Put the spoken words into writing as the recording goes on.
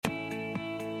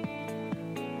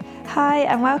Hi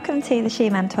and welcome to the She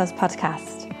Mentors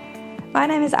podcast. My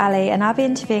name is Ali and I'll be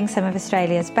interviewing some of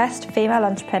Australia's best female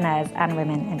entrepreneurs and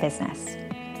women in business.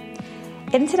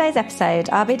 In today's episode,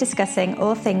 I'll be discussing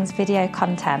all things video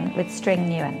content with String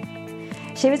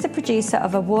Nguyen. She was the producer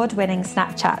of award-winning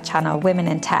Snapchat channel Women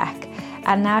in Tech,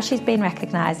 and now she's been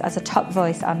recognised as a top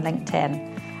voice on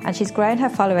LinkedIn, and she's grown her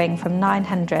following from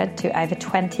 900 to over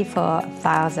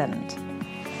 24,000.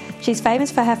 She's famous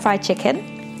for her fried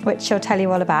chicken, which she'll tell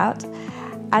you all about,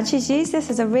 and she's used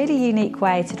this as a really unique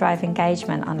way to drive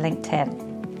engagement on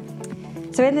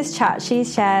LinkedIn. So in this chat, she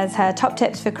shares her top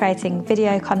tips for creating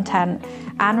video content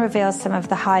and reveals some of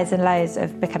the highs and lows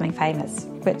of becoming famous,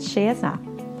 which she is now.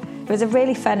 It was a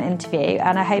really fun interview,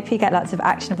 and I hope you get lots of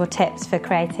actionable tips for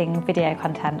creating video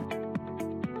content.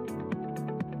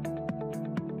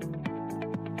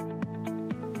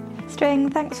 String,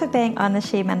 thanks for being on the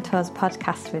She Mentors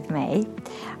podcast with me.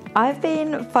 I've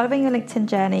been following your LinkedIn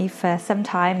journey for some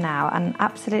time now and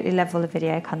absolutely love all the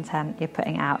video content you're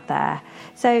putting out there.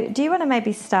 So do you want to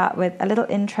maybe start with a little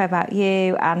intro about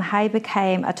you and how you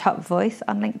became a top voice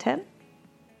on LinkedIn?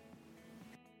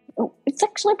 It's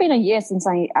actually been a year since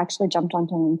I actually jumped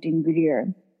onto LinkedIn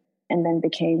video and then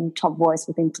became top voice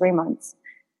within 3 months.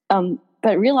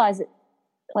 But realized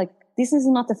this is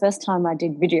not the first time I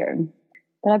did video,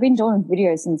 but I've been doing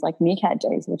video since Meerkat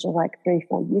days, which are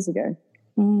 3-4 years ago.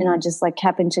 And I just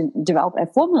happened to develop a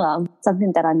formula,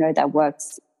 something that I know that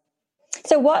works.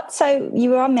 So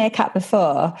you were on Meerkat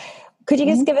before. Could you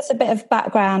just give us a bit of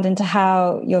background into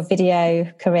how your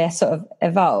video career sort of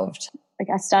evolved?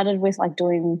 I started with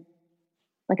doing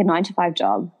a 9-to-5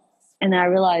 job, and then I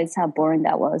realized how boring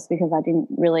that was because I didn't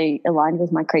really align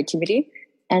with my creativity,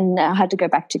 and I had to go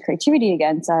back to creativity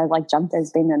again. So I jumped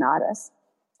as being an artist,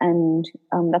 and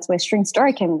that's where String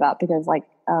Story came about because I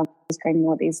was creating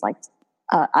all these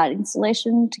art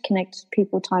installation to connect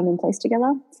people, time and place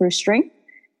together through String.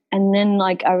 And then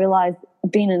I realized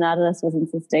being an artist wasn't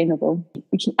sustainable.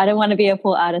 I don't want to be a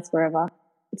poor artist forever.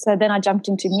 So then I jumped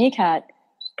into Meerkat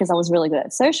because I was really good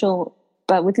at social.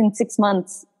 But within 6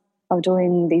 months of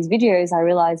doing these videos, I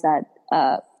realized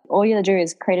that all you have to do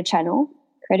is create a channel,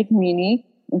 create a community,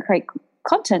 and create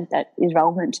content that is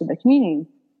relevant to the community.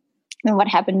 And what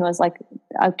happened was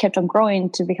I kept on growing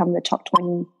to become the top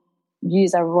 20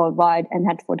 user worldwide and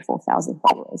had 44,000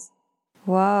 followers.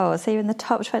 Whoa, so you're in the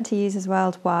top 20 users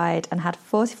worldwide and had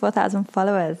 44,000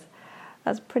 followers.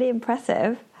 That's pretty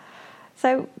impressive.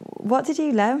 So what did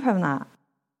you learn from that?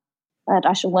 That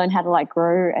I should learn how to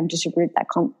grow and distribute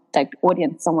that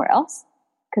audience somewhere else,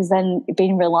 because then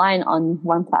being reliant on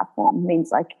one platform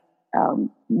means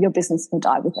your business will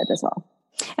die with it as well.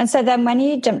 And so then when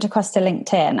you jumped across to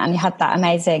LinkedIn and you had that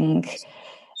amazing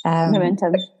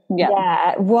momentum.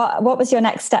 Yeah. What was your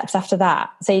next steps after that?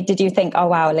 So did you think, oh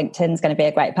wow, LinkedIn's going to be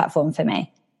a great platform for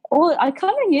me? Well, I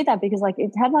kind of knew that because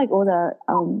it had all the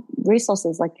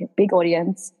resources, a big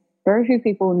audience. Very few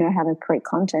people know how to create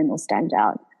content or stand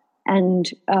out. And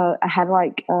I had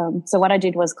so what I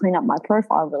did was clean up my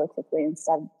profile really quickly and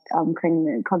started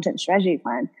creating a content strategy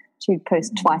plan to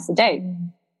post twice a day.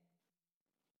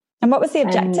 And what was the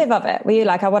objective of it? Were you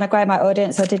I want to grow my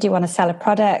audience, or did you want to sell a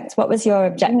product? What was your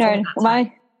objective? No,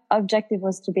 my objective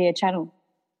was to be a channel.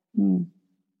 And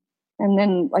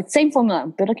then same formula,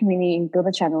 build a community, build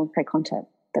a channel, create content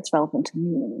that's relevant to the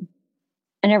community.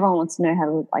 And everyone wants to know how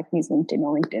to use LinkedIn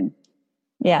or LinkedIn.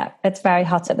 Yeah, it's very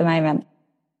hot at the moment.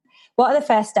 What are the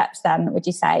first steps then, would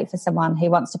you say, for someone who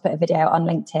wants to put a video on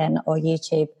LinkedIn or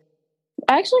YouTube?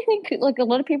 I actually think a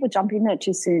lot of people jump in there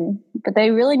too soon, but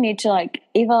they really need to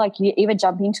either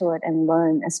jump into it and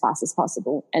learn as fast as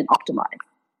possible and optimize,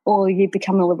 or you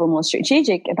become a little more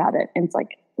strategic about it. And it's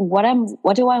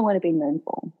what do I want to be known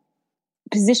for?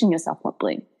 Position yourself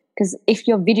properly, because if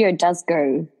your video does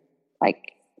go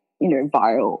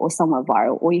viral or somewhat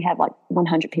viral, or you have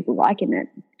 100 people liking it,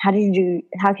 how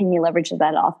can you leverage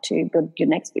that off to build your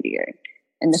next video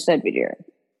and the third video?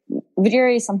 Video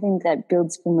is something that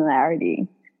builds familiarity.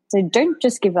 So don't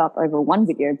just give up over one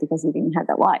video because you didn't have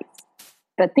that likes.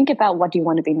 But think about what you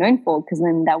want to be known for, because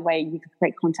then that way you can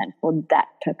create content for that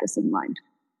purpose in mind.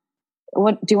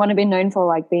 What do you want to be known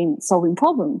for? Solving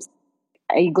problems.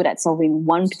 Are you good at solving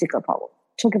one particular problem?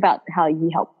 Talk about how you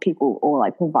help people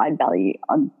or provide value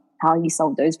on how you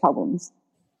solve those problems.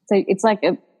 So it's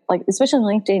especially on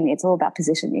LinkedIn, it's all about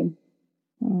positioning.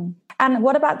 And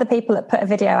what about the people that put a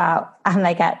video out and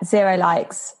they get 0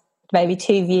 likes, maybe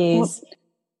 2 views? Well,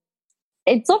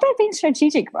 it's all about being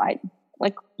strategic, right?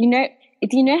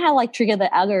 If you know how trigger the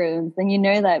algorithms, then you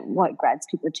know that what grabs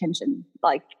people's attention.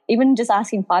 Even just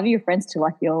asking 5 of your friends to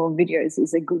like your videos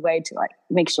is a good way to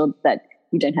make sure that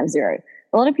you don't have 0.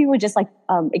 a lot of people just like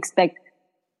expect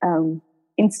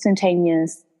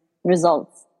instantaneous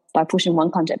results by pushing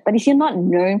one content. But if you're not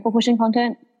known for pushing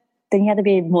content, then you have to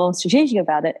be more strategic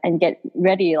about it and get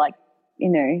ready, like, you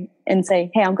know, and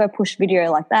say, hey, I'm going to push video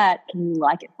like that. Can you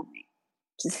like it for me?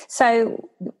 So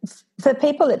for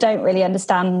people that don't really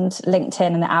understand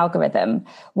LinkedIn and the algorithm,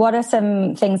 what are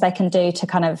some things they can do to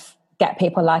kind of get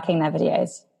people liking their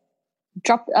videos?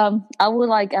 I would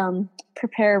like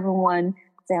prepare everyone,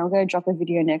 say, I'm going to drop a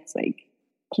video next week.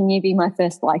 Can you be my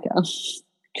first liker?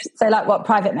 So like what,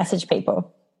 private message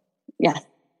people? Yeah.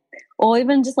 Or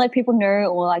even just let people know,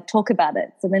 or like talk about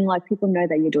it. So then like people know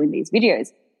that you're doing these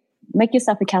videos. Make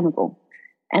yourself accountable.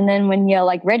 And then when you're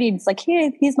like ready, it's like,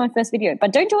 here's my first video.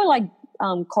 But don't do it like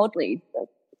coldly.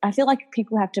 I feel like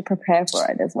people have to prepare for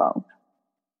it as well.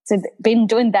 So being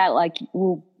doing that, like,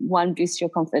 will, one, boost your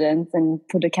confidence and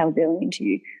put accountability into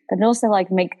you, but also like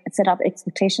set up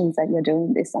expectations that you're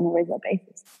doing this on a regular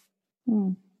basis.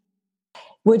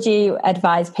 Would you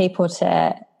advise people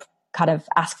to kind of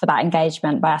ask for that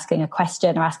engagement by asking a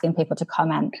question or asking people to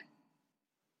comment?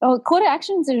 Oh, call to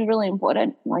actions is really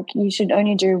important. Like, you should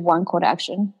only do one call to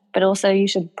action, but also you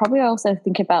should probably also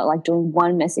think about like doing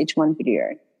one message, one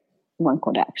video, one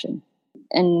call to action.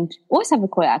 And always have a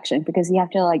call to action, because you have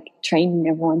to like train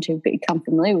everyone to become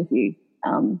familiar with you.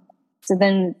 So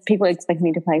then people expect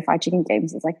me to play fried chicken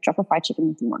games. It's like, drop a fried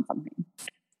chicken if you want something.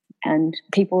 And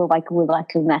people like will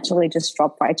like naturally just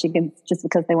drop fried chicken just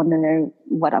because they want to know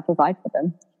what I provide for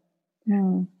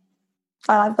them.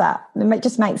 I love that. It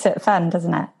just makes it fun,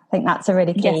 doesn't it? I think that's a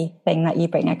really key thing that you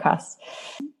bring across.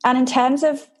 And in terms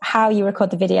of how you record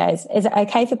the videos, is it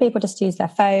okay for people just to use their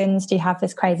phones? Do you have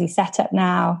this crazy setup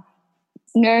now?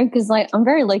 No, because like I'm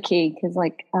very low key. Because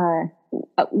like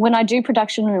when I do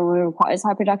production and when it requires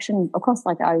high production, of course,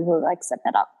 like I will like set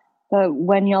that up. But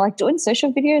when you're like doing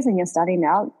social videos and you're starting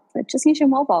out, just use your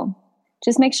mobile.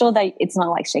 Just make sure that it's not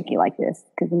like shaky like this,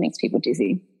 because it makes people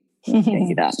dizzy. Don't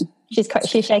do that.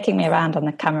 She's shaking me around on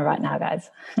the camera right now, guys.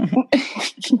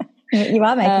 You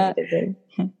are making me dizzy.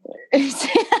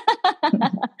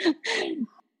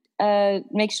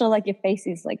 Make sure like your face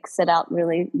is like set out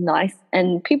really nice,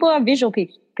 and people are visual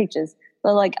pictures.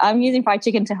 So like I'm using fried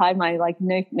chicken to hide my like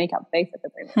no makeup face at the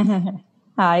moment.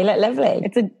 Oh, you look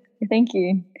lovely. Thank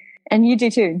you, and you do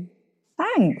too.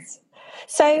 Thanks.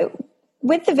 So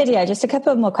with the video, just a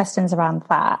couple of more questions around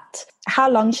that. How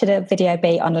long should a video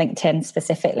be on LinkedIn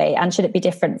specifically? And should it be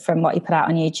different from what you put out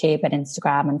on YouTube and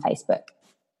Instagram and Facebook?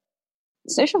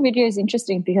 Social video is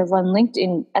interesting because on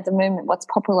LinkedIn at the moment, what's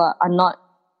popular are not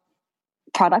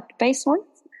product-based ones,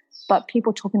 but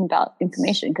people talking about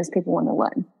information, because people want to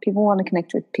learn. People want to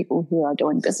connect with people who are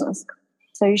doing business.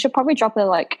 So you should probably drop it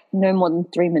like no more than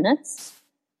 3 minutes.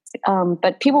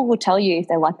 But people will tell you if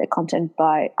they like their content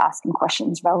by asking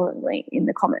questions relevantly in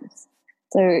the comments.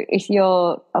 So if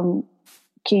your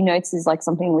keynotes is like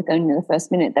something with only the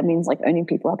first minute, that means like only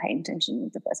people are paying attention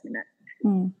with the first minute.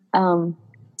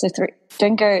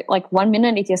 Don't go like 1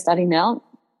 minute if you're starting out.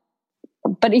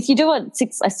 But if you do a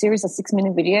series of 6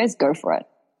 minute videos, go for it.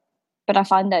 But I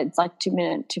find that it's like 2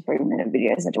 minute to 3 minute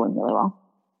videos are doing really well.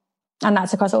 And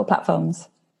that's across all platforms?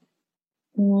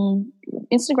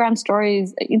 Instagram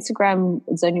stories, Instagram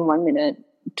is only 1 minute.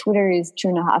 Twitter is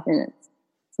 2.5 minutes.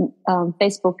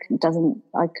 Facebook doesn't,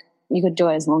 like, you could do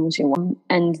it as long as you want.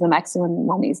 And the maximum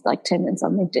one is like 10 minutes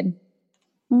on LinkedIn.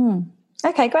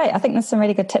 Okay, great. I think there's some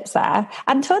really good tips there.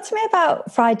 And talk to me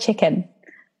about fried chicken.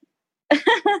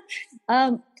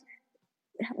 What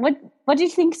do you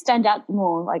think stand out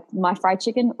more, like my fried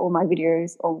chicken or my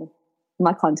videos or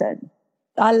my content?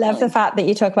 I love the fact that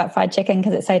you talk about fried chicken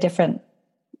because it's so different.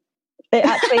 It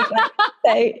actually,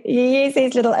 so you use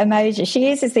these little emojis. She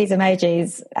uses these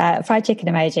emojis, fried chicken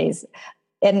emojis,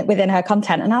 within her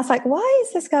content, and I was like, why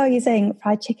is this girl using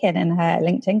fried chicken in her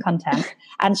LinkedIn content?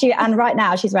 And right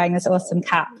now she's wearing this awesome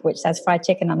cap which says fried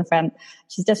chicken on the front.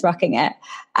 She's just rocking it,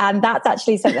 and that's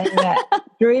actually something that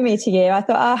drew me to you. I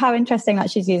thought, oh, how interesting that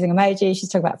she's using emojis. She's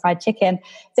talking about fried chicken.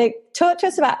 So talk to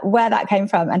us about where that came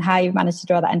from and how you managed to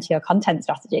draw that into your content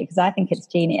strategy, because I think it's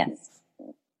genius.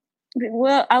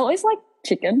 Well, I always like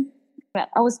chicken.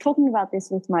 I was talking about this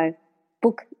with my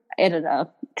book editor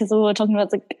because we were talking about,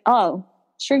 it's like, oh,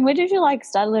 Shring, where did you like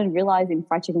start realizing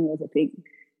fried chicken was a thing?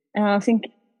 And I think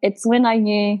it's when I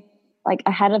knew, like,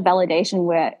 I had a validation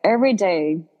where every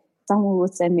day someone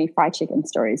would send me fried chicken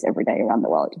stories every day around the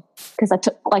world, because I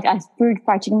threw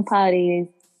fried chicken parties.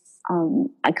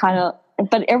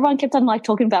 But everyone kept on like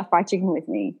talking about fried chicken with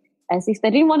me as if they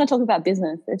didn't want to talk about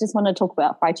business. They just want to talk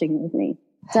about fried chicken with me.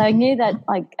 So I knew that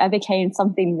like I became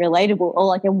something relatable or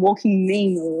like a walking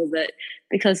meme a little bit,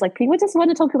 because like people just want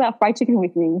to talk about fried chicken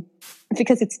with me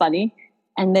because it's funny,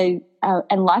 and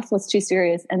and life was too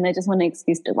serious and they just want an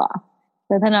excuse to laugh.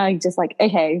 So then I just like,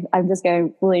 okay, I'm just going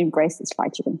to fully embrace this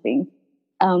fried chicken thing.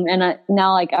 And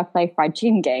now like I play fried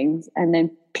chicken games, and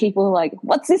then people are like,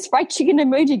 what's this fried chicken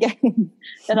emoji game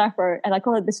that I throw? And I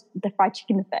call it the fried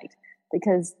chicken effect,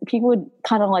 because people would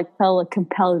kind of like feel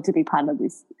compelled to be part of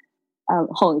this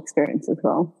whole experience as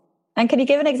well. And can you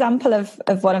give an example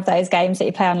of one of those games that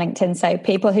you play on LinkedIn so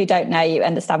people who don't know you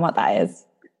understand what that is?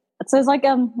 So it's like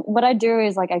what I do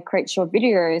is like I create short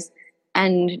videos,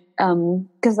 and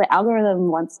because the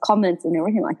algorithm wants comments and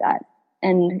everything like that.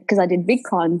 And because I did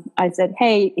VidCon, I said,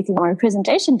 hey, if you want a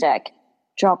presentation deck,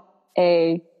 drop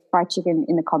a fried chicken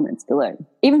in the comments below.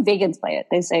 Even vegans play it.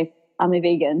 They say, I'm a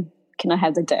vegan. Can I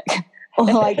have the deck? Or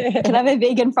like, can I have a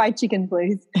vegan fried chicken,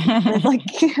 please? It's like,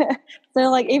 so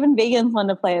like even vegans want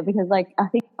to play it, because like I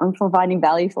think I'm providing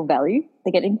value for value.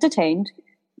 They get entertained.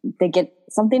 They get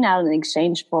something out in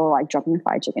exchange for like dropping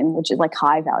fried chicken, which is like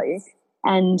high value.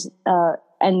 And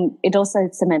it also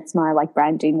cements my like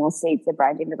branding, or seeds the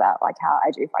branding about like how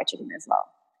I do fried chicken as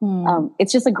well.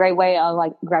 It's just a great way of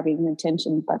like grabbing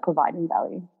attention by providing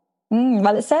value.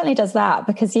 Well, it certainly does that,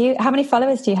 because how many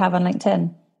followers do you have on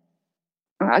LinkedIn?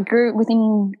 I grew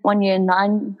within 1 year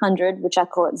 900, which I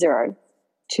call it 0,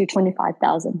 to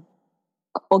 25,000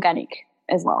 organic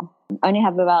as well. I only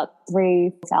have about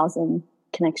 3,000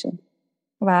 connections.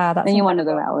 Wow, that's and you're one of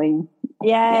them, Ali.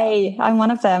 Yay, yeah. I'm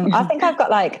one of them. I think I've got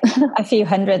like a few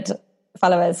hundred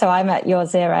followers, so I'm at your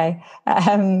 0.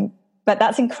 But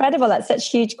that's incredible. That's such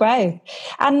huge growth.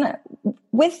 And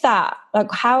with that,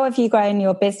 like, how have you grown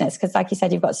your business? Because like you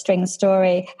said, you've got String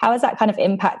Story. How has that kind of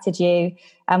impacted you?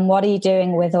 And what are you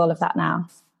doing with all of that now?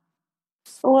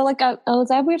 Well, like I was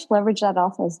able to leverage that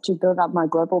office to build up my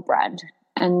global brand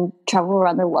and travel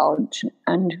around the world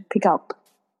and pick up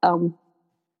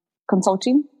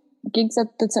consulting gigs at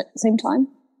the same time.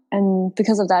 And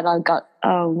because of that, I got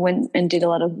went and did a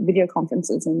lot of video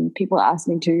conferences, and people asked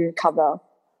me to cover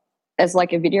as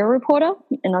like a video reporter,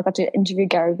 and I got to interview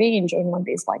Gary Vee and join one of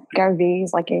these. Like Gary Vee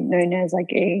is like known as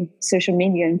like a social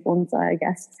media influencer, I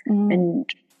guess. And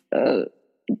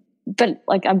but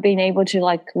like I've been able to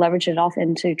like leverage it off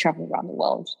and to travel around the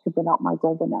world to build up my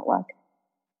global network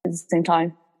at the same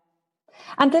time.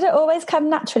 And did it always come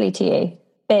naturally to you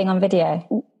being on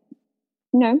video?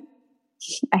 No,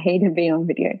 I hated being on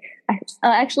video.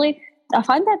 Actually, I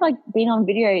find that like being on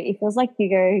video, it feels like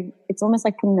it's almost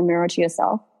like putting the mirror to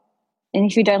yourself. And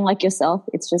if you don't like yourself,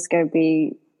 it's just going to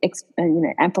be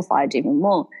amplified even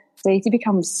more. So if you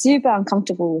become super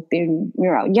uncomfortable with being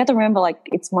mirror, you have to remember like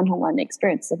it's one-on-one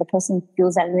experience. So the person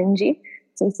feels that energy.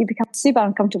 So if you become super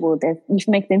uncomfortable with it, you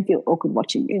make them feel awkward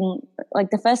watching you. And like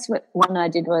the first one I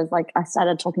did was like I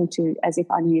started talking to as if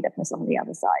I knew the person on the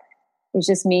other side. It was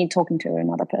just me talking to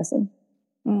another person.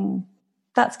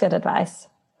 That's good advice.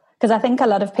 Because I think a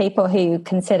lot of people who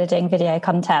consider doing video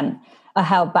content are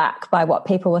held back by what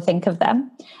people will think of them.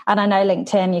 And I know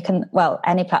LinkedIn,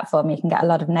 any platform, you can get a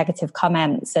lot of negative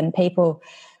comments and people,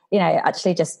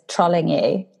 actually just trolling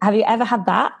you. Have you ever had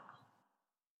that?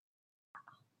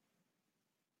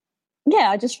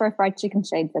 Yeah, I just throw fried chicken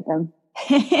shades at them.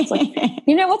 It's like,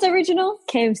 you know what's original?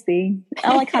 KFC.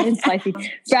 I like hot and spicy.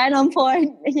 Brand on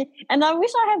point. And I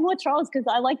wish I had more trolls because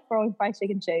I like throwing fried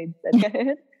chicken shades.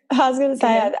 I was going to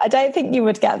say, I don't think you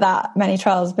would get that many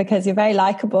trolls because you're very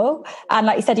likable. And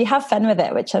like you said, you have fun with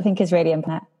it, which I think is really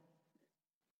important.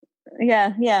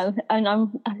 Yeah. And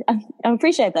I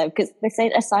appreciate that, because they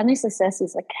say a sign of success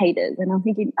is like haters. And I'm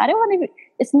thinking,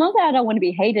 it's not that I don't want to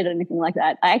be hated or anything like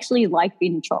that. I actually like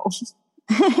being trolled.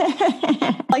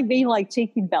 Like being like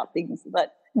cheeky about things.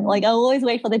 But like I'll always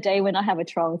wait for the day when I have a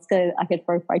troll so I can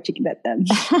throw fried chicken at them.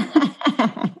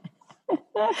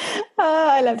 Oh,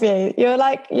 I love you.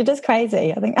 You're just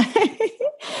crazy. I think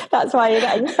that's why you're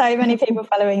getting so many people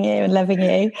following you and loving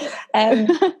you.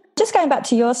 Just going back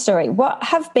to your story, what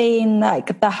have been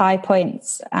like the high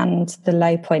points and the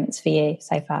low points for you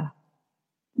so far?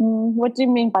 What do you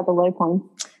mean by the low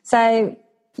points? So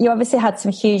you obviously had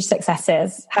some huge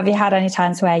successes. Have you had any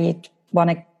times where you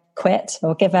want to quit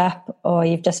or give up, or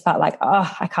you've just felt like,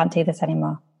 oh, I can't do this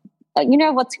anymore? You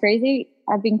know what's crazy?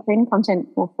 I've been creating content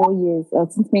for 4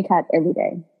 years since Meerkat every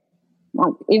day.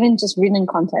 Like even just written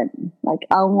content. Like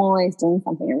I'm always doing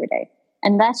something every day.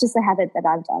 And that's just a habit that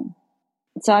I've done.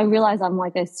 So I realize I'm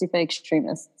like a super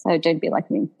extremist. So don't be like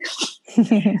me.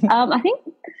 I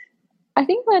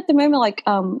think at the moment, like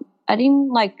I didn't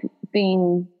like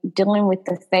dealing with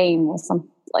the fame or something.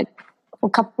 Like for a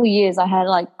couple of years I had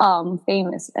like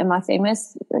famous. Am I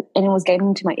famous? and it was getting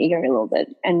into my ego a little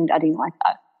bit, and I didn't like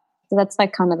that. So that's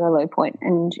like kind of the low point.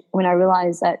 And when I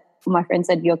realized that, my friend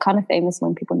said, you're kind of famous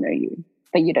when people know you,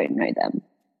 but you don't know them.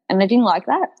 And I didn't like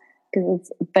that,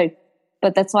 because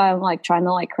but that's why I'm like trying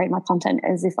to like create my content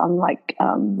as if I'm like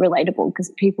relatable,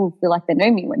 because people feel like they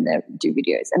know me when they do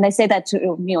videos, and they say that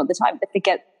to me all the time, but they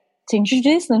forget to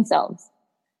introduce themselves.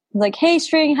 Like, hey,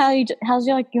 String, how's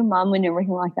your like your mum and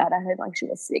everything like that? I heard like she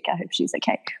was sick. I hope she's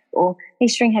okay. Or, hey,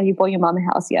 String, have you bought your mum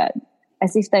a house yet?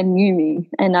 As if they knew me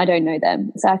and I don't know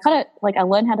them. So I kind of like, I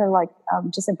learned how to like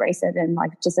just embrace it and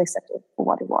like just accept it for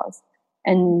what it was,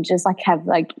 and just like have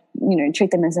like, you know,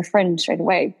 treat them as a friend straight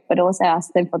away, but also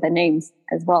ask them for their names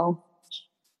as well.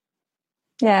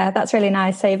 Yeah, that's really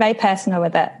nice. So you're very personal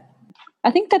with it.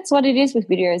 I think that's what it is with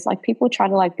videos. Like, people try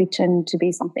to like pretend to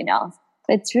be something else.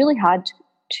 But it's really hard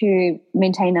to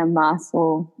maintain a mask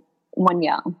or when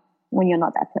you're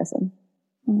not that person.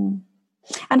 Mm.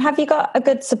 And have you got a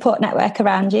good support network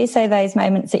around you? So those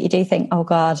moments that you do think, oh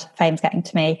God, fame's getting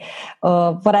to me,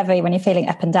 or whatever, when you're feeling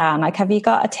up and down, like, have you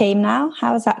got a team now?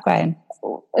 How has that grown?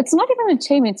 It's not even a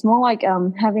team. It's more like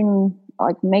having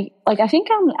I think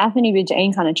Anthony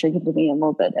Bourdain kind of triggered me a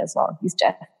little bit as well. His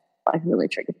death like really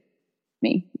triggered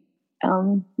me.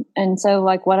 And so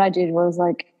like what I did was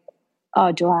like,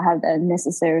 oh, do I have the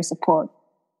necessary support?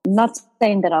 Not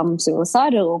saying that I'm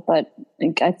suicidal, but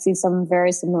I see some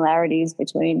very similarities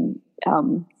between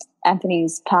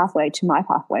Anthony's pathway to my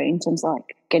pathway in terms of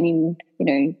like getting, you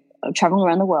know, traveling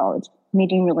around the world,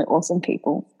 meeting really awesome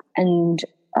people, and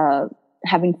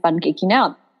having fun geeking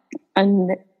out.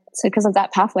 And so because of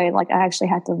that pathway, like I actually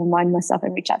had to remind myself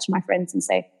and reach out to my friends and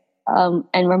say,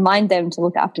 and remind them to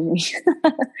look after me.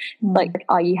 Like,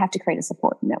 oh, you have to create a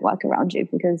support network around you,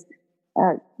 because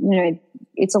you know,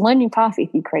 it's a learning path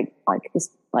if you create like this,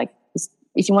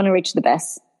 if you want to reach the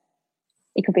best,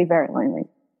 it could be very lonely.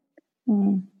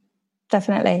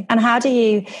 Definitely. And how do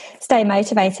you stay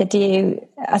motivated? Do you,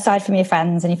 aside from your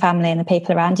friends and your family and the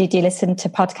people around you, do you listen to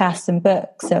podcasts and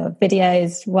books or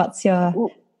videos? What's your...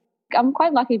 I'm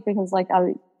quite lucky because like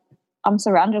I'm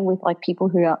surrounded with like people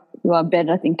who are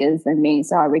better thinkers than me,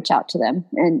 so I reach out to them.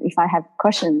 And if I have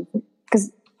questions,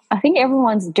 because I think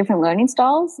everyone's different learning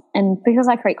styles, and because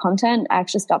I create content, I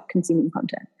actually stopped consuming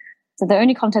content. So the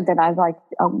only content that I've like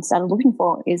started looking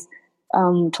for is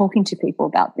talking to people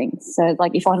about things. So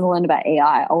like if I want to learn about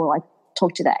AI, I will like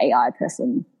talk to the AI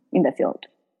person in the field,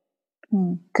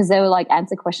 because they will like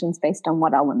answer questions based on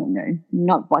what I want to know,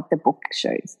 not what the book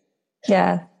shows.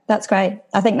 Yeah, that's great.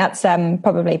 I think that's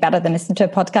probably better than listening to a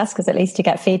podcast, because at least you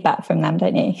get feedback from them,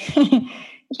 don't you?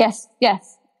 Yes.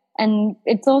 And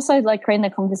it's also like creating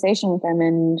a conversation with them,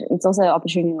 and it's also an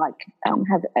opportunity to like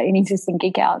have an interesting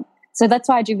geek out. So that's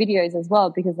why I do videos as well,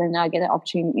 because then I get an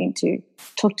opportunity to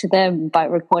talk to them by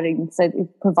recording, so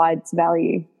it provides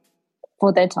value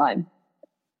for their time.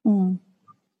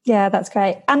 Yeah, that's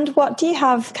great. And what do you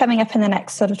have coming up in the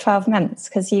next sort of 12 months?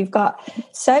 Because you've got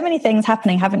so many things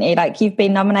happening, haven't you? Like, you've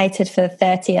been nominated for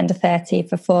 30 under 30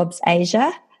 for Forbes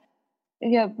Asia.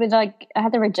 Yeah, but like I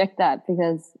had to reject that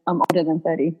because I'm older than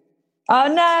 30. Oh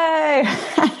no!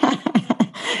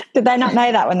 Did they not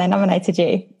know that when they nominated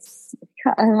you?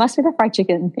 It must be the fried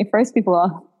chicken. It throws people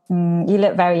off. You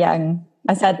look very young.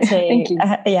 I said to Thank you.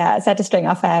 I said to String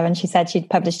off air, and she said she'd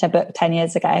published her book 10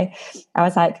 years ago. I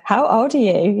was like, how old are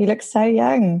you? You look so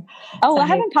young. Oh, so, I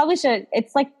haven't published it.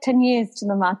 It's like 10 years to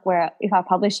the mark where if I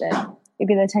publish it, it'd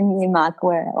be the 10-year mark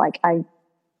where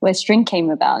where String came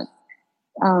about.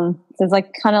 So it's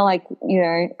like kind of like, you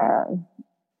know,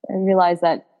 I realized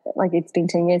that like it's been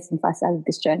 10 years since I started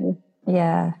this journey.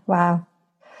 Yeah. Wow.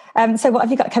 So what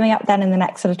have you got coming up then in the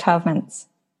next sort of 12 months?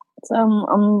 So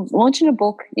I'm launching a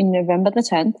book in November the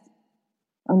 10th.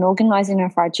 I'm organising a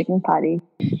fried chicken party.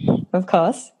 Of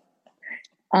course.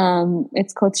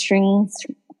 It's called String's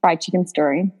Fried Chicken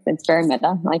Story. It's very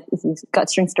meta. Like if you've got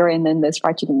String Story and then there's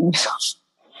fried chicken.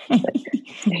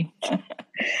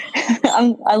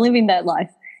 I'm living that life.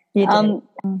 You do.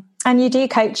 And you do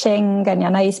coaching, and I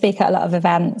know you speak at a lot of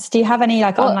events. Do you have any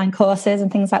like online courses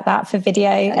and things like that for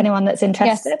video? Anyone that's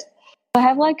interested? Yes. I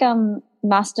have like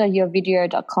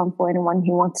masteryourvideo.com for anyone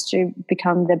who wants to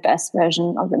become the best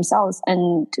version of themselves.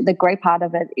 And the great part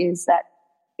of it is that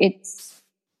it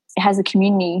has a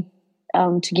community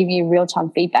to give you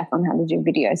real-time feedback on how to do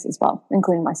videos as well,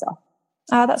 including myself.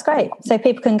 Oh, that's great. So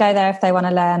people can go there if they want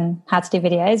to learn how to do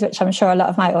videos, which I'm sure a lot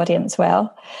of my audience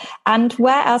will. And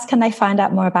where else can they find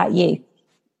out more about you?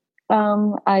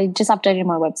 I just updated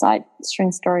my website,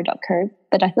 stringstory.co.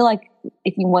 But I feel like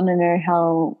if you want to know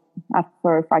how I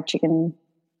throw fried chicken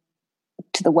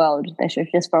to the world, they should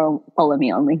just follow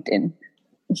me on LinkedIn.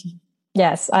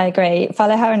 Yes, I agree.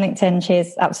 Follow her on LinkedIn.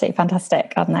 She's absolutely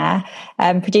fantastic on there,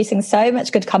 producing so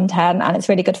much good content, and it's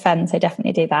really good fun. So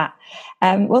definitely do that.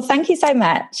 Well, thank you so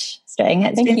much, String.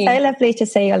 It's been so lovely to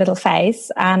see your little face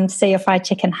and see your fried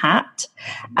chicken hat.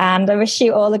 And I wish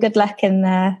you all the good luck in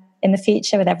the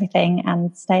future with everything,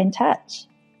 and stay in touch.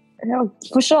 No,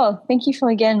 for sure. Thank you for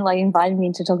again inviting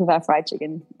me to talk about fried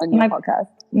chicken on your podcast.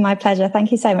 My pleasure.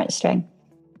 Thank you so much, String.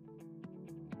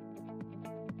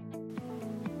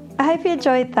 I hope you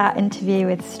enjoyed that interview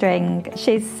with String.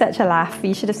 She's such a laugh.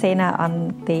 You should have seen her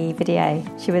on the video.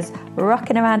 She was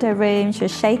rocking around her room. She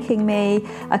was shaking me.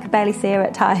 I could barely see her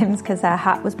at times because her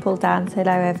hat was pulled down so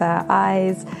low over her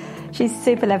eyes. She's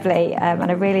super lovely, and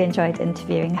I really enjoyed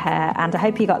interviewing her. And I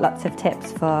hope you got lots of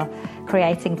tips for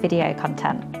creating video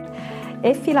content.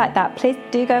 If you like that, please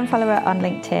do go and follow her on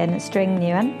LinkedIn, String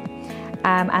Nguyen.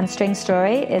 And String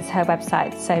Story is her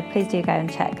website, so please do go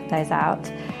and check those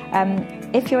out.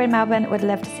 If you're in Melbourne, we'd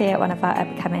love to see you at one of our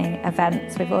upcoming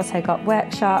events. We've also got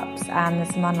workshops and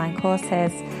there's some online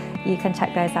courses. You can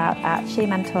check those out at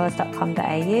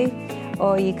shementors.com.au,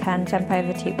 or you can jump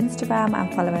over to Instagram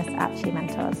and follow us at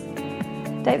shementors.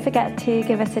 Don't forget to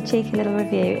give us a cheeky little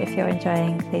review if you're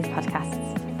enjoying these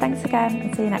podcasts. Thanks again,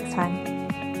 and see you next time.